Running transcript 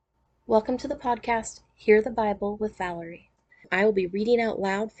Welcome to the podcast, Hear the Bible with Valerie. I will be reading out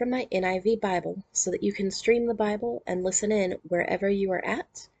loud from my NIV Bible so that you can stream the Bible and listen in wherever you are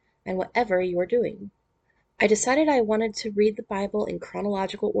at and whatever you are doing. I decided I wanted to read the Bible in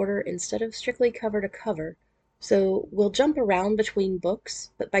chronological order instead of strictly cover to cover, so we'll jump around between books,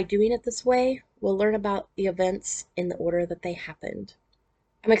 but by doing it this way, we'll learn about the events in the order that they happened.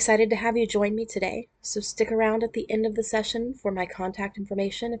 I'm excited to have you join me today, so stick around at the end of the session for my contact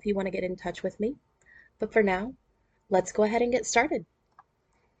information if you want to get in touch with me. But for now, let's go ahead and get started.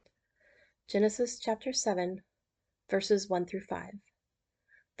 Genesis chapter 7, verses 1 through 5.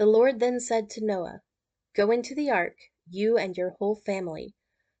 The Lord then said to Noah, "Go into the ark, you and your whole family,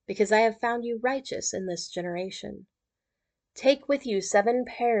 because I have found you righteous in this generation. Take with you 7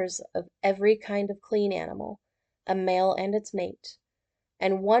 pairs of every kind of clean animal, a male and its mate,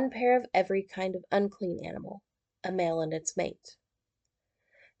 and 1 pair of every kind of unclean animal, a male and its mate.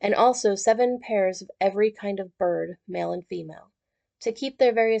 And also 7 pairs of every kind of bird, male and female, to keep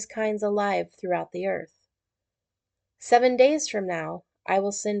their various kinds alive throughout the earth. 7 days from now I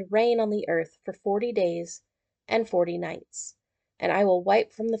will send rain on the earth for 40 days and 40 nights, and I will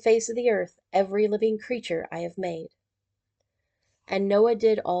wipe from the face of the earth every living creature I have made." And Noah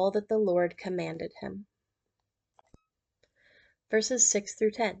did all that the Lord commanded him. Verses 6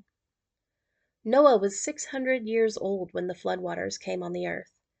 through 10. Noah was 600 years old when the floodwaters came on the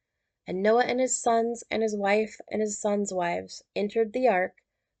earth. And Noah and his sons and his wife and his sons' wives entered the ark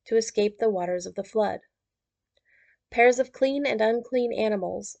to escape the waters of the flood. Pairs of clean and unclean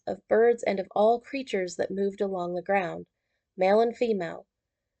animals, of birds and of all creatures that moved along the ground, male and female,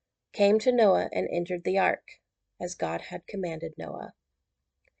 came to Noah and entered the ark, as God had commanded Noah.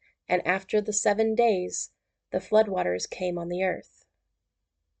 And after the 7 days, the floodwaters came on the earth.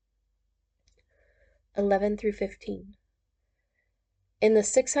 11 through 15. In the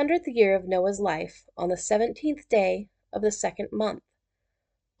 600th year of Noah's life, on the 17th day of the 2nd month,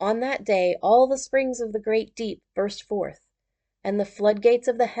 on that day all the springs of the great deep burst forth, and the floodgates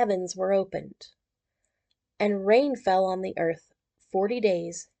of the heavens were opened. And rain fell on the earth 40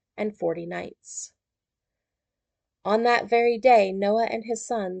 days and 40 nights. On that very day Noah and his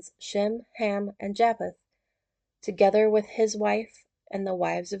sons, Shem, Ham, and Japheth, together with his wife and the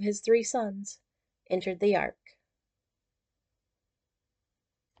wives of his 3 sons, entered the ark.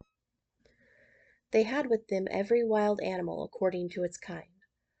 They had with them every wild animal according to its kind,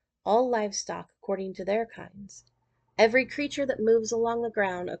 all livestock according to their kinds, every creature that moves along the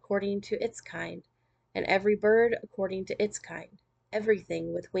ground according to its kind, and every bird according to its kind,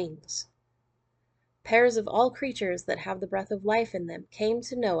 everything with wings. Pairs of all creatures that have the breath of life in them came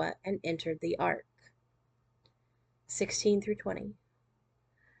to Noah and entered the ark. 16 through 20.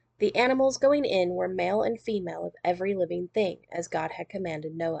 The animals going in were male and female of every living thing, as God had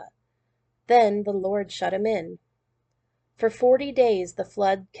commanded Noah. Then the Lord shut him in. For 40 days the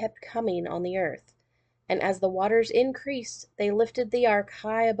flood kept coming on the earth, and as the waters increased, they lifted the ark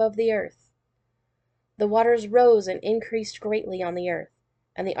high above the earth. The waters rose and increased greatly on the earth,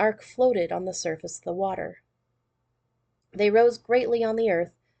 and the ark floated on the surface of the water. They rose greatly on the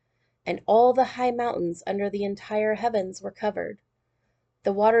earth, and all the high mountains under the entire heavens were covered.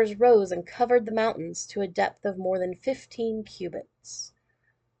 The waters rose and covered the mountains to a depth of more than 15 cubits.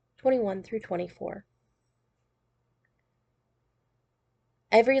 21 through 24.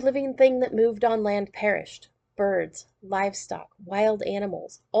 Every living thing that moved on land perished, birds, livestock, wild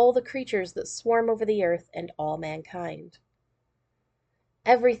animals, all the creatures that swarm over the earth, and all mankind.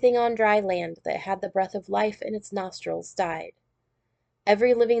 Everything on dry land that had the breath of life in its nostrils died.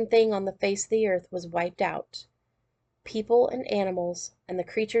 Every living thing on the face of the earth was wiped out. People and animals, and the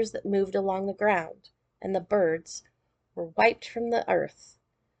creatures that moved along the ground, and the birds, were wiped from the earth.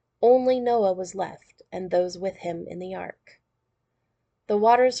 Only Noah was left, and those with him in the ark. The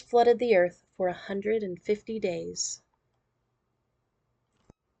waters flooded the earth for 150 days.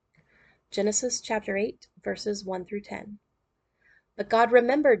 Genesis chapter 8, verses 1 through 10. But God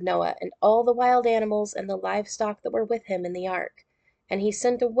remembered Noah and all the wild animals and the livestock that were with him in the ark, and he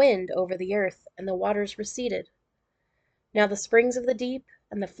sent a wind over the earth, and the waters receded. Now the springs of the deep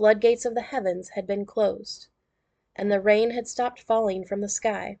and the floodgates of the heavens had been closed, and the rain had stopped falling from the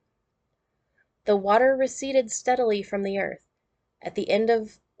sky. The water receded steadily from the earth. At the end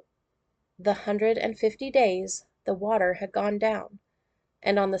of the 150 days, the water had gone down,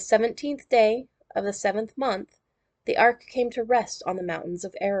 and on the 17th day of the 7th month, the ark came to rest on the mountains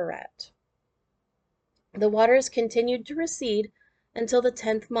of Ararat. The waters continued to recede until the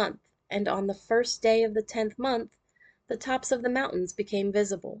 10th month, and on the 1st day of the 10th month, the tops of the mountains became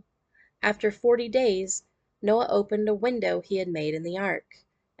visible. After 40 days, Noah opened a window he had made in the ark,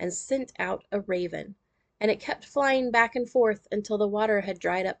 and sent out a raven, and it kept flying back and forth until the water had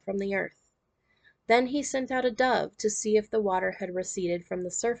dried up from the earth. Then he sent out a dove to see if the water had receded from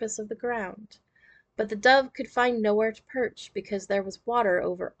the surface of the ground. But the dove could find nowhere to perch, because there was water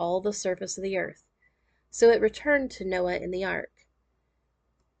over all the surface of the earth. So it returned to Noah in the ark.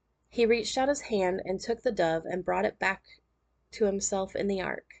 He reached out his hand and took the dove and brought it back to himself in the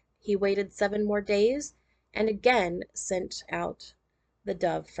ark. He waited 7 more days and again sent out the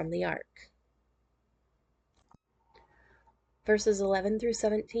dove from the ark. Verses 11 through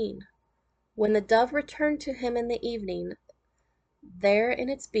 17. When the dove returned to him in the evening, there in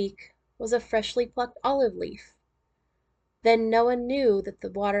its beak was a freshly plucked olive leaf. Then Noah knew that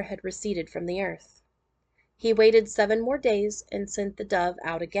the water had receded from the earth. He waited 7 more days and sent the dove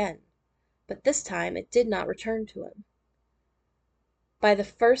out again, but this time it did not return to him. By the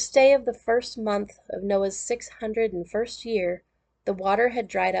first day of the first month of Noah's 601st year, the water had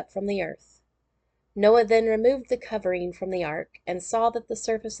dried up from the earth. Noah then removed the covering from the ark and saw that the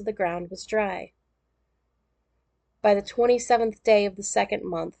surface of the ground was dry. By the 27th day of the second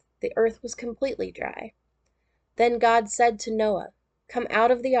month, the earth was completely dry. Then God said to Noah, "Come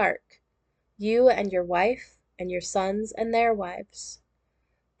out of the ark, you and your wife and your sons and their wives.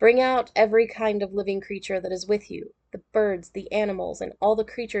 Bring out every kind of living creature that is with you, the birds, the animals, and all the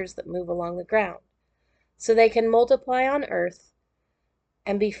creatures that move along the ground, so they can multiply on earth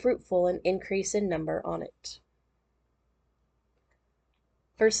and be fruitful and increase in number on it."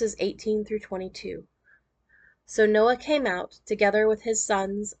 Verses 18 through 22. So Noah came out, together with his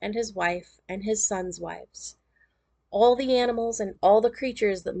sons and his wife and his sons' wives. All the animals and all the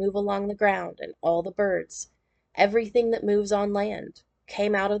creatures that move along the ground and all the birds, everything that moves on land,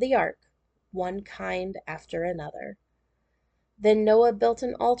 came out of the ark, one kind after another. Then Noah built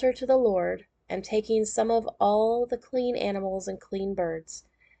an altar to the Lord, and taking some of all the clean animals and clean birds,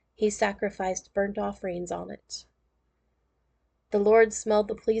 he sacrificed burnt offerings on it. The Lord smelled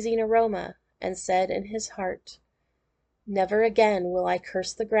the pleasing aroma and said in his heart, "Never again will I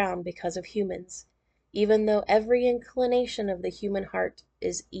curse the ground because of humans, even though every inclination of the human heart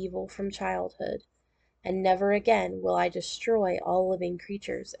is evil from childhood, and never again will I destroy all living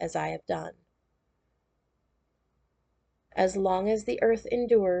creatures as I have done. As long as the earth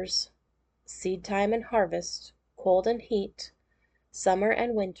endures, seed time and harvest, cold and heat, summer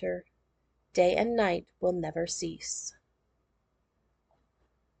and winter, day and night will never cease."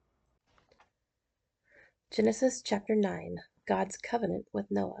 Genesis chapter 9. God's covenant with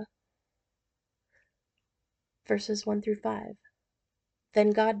Noah. Verses 1 through 5.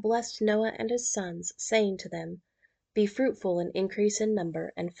 Then God blessed Noah and his sons, saying to them, "Be fruitful and increase in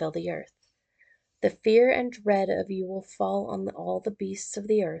number, and fill the earth. The fear and dread of you will fall on all the beasts of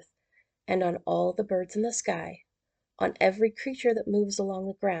the earth, and on all the birds in the sky, on every creature that moves along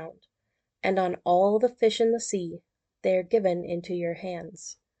the ground, and on all the fish in the sea. They are given into your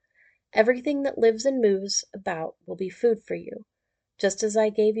hands. Everything that lives and moves about will be food for you. Just as I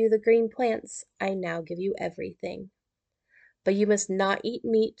gave you the green plants, I now give you everything. But you must not eat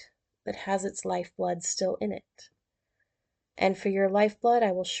meat that has its lifeblood still in it. And for your lifeblood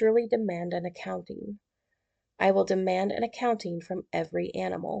I will surely demand an accounting. I will demand an accounting from every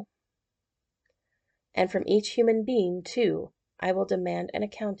animal. And from each human being, too, I will demand an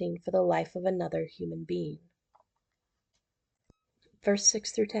accounting for the life of another human being." Verse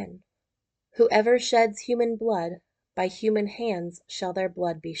 6 through 10. "Whoever sheds human blood, by human hands shall their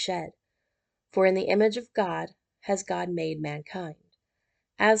blood be shed. For in the image of God has God made mankind.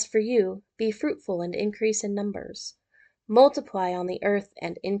 As for you, be fruitful and increase in numbers. Multiply on the earth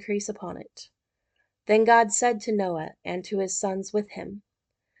and increase upon it." Then God said to Noah and to his sons with him,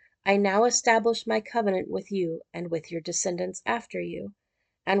 "I now establish my covenant with you and with your descendants after you,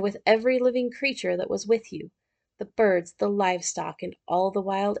 and with every living creature that was with you, the birds, the livestock, and all the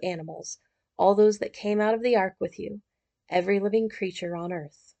wild animals, all those that came out of the ark with you, every living creature on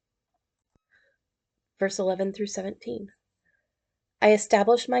earth." Verse 11 through 17. "I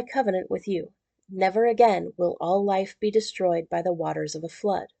establish my covenant with you. Never again will all life be destroyed by the waters of a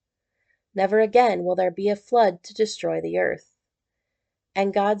flood. Never again will there be a flood to destroy the earth."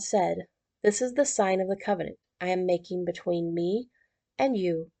 And God said, "This is the sign of the covenant I am making between me and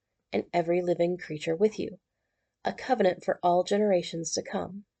you and every living creature with you, a covenant for all generations to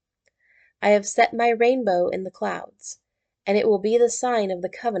come. I have set my rainbow in the clouds, and it will be the sign of the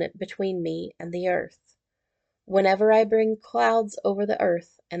covenant between me and the earth. Whenever I bring clouds over the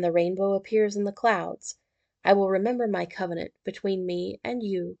earth and the rainbow appears in the clouds, I will remember my covenant between me and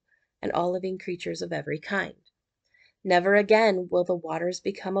you and all living creatures of every kind. Never again will the waters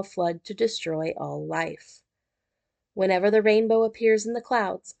become a flood to destroy all life. Whenever the rainbow appears in the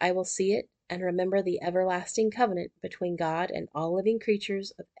clouds, I will see it and remember the everlasting covenant between God and all living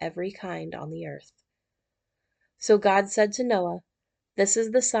creatures of every kind on the earth. So God said to Noah, "This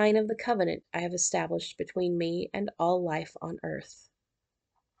is the sign of the covenant I have established between me and all life on earth."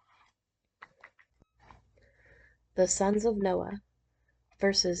 The sons of Noah,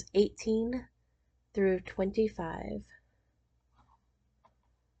 verses 18 through 25.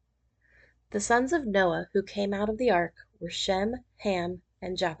 The sons of Noah who came out of the ark were Shem, Ham,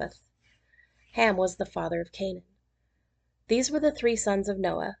 and Japheth. Ham was the father of Canaan. These were the three sons of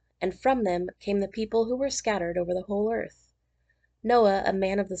Noah, and from them came the people who were scattered over the whole earth. Noah, a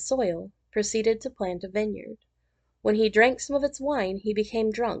man of the soil, proceeded to plant a vineyard. When he drank some of its wine, he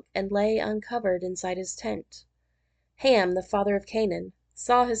became drunk and lay uncovered inside his tent. Ham, the father of Canaan,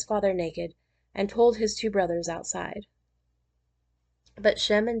 saw his father naked and told his two brothers outside. But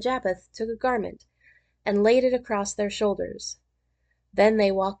Shem and Japheth took a garment and laid it across their shoulders. Then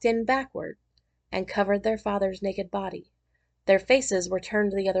they walked in backward and covered their father's naked body. Their faces were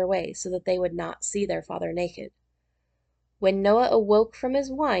turned the other way so that they would not see their father naked. When Noah awoke from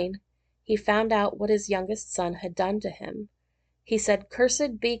his wine, he found out what his youngest son had done to him. He said,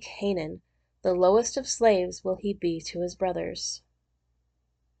 "Cursed be Canaan, the lowest of slaves will he be to his brothers."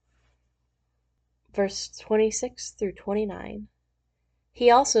 Verse 26 through 29. He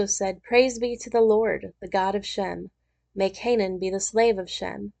also said, "Praise be to the Lord, the God of Shem. May Canaan be the slave of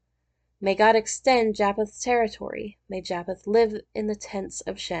Shem. May God extend Japheth's territory. May Japheth live in the tents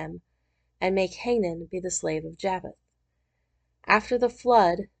of Shem, and may Canaan be the slave of Japheth." After the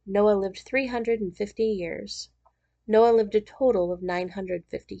flood, Noah lived 350 years. Noah lived a total of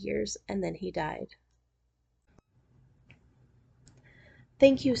 950 years, and then he died.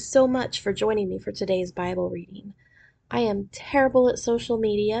 Thank you so much for joining me for today's Bible reading. I am terrible at social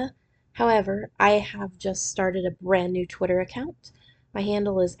media. However, I have just started a brand new Twitter account. My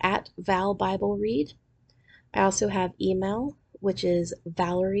handle is @ValBibleRead. I also have email, which is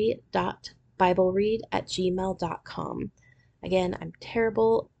valerie.bibleread@gmail.com. Again, I'm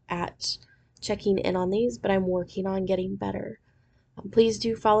terrible at checking in on these, but I'm working on getting better. Please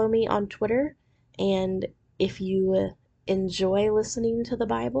do follow me on Twitter, and if you enjoy listening to the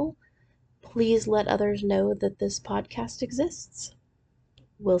Bible, please let others know that this podcast exists.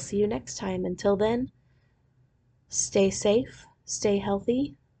 We'll see you next time. Until then, stay safe, stay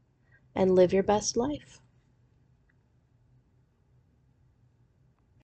healthy, and live your best life.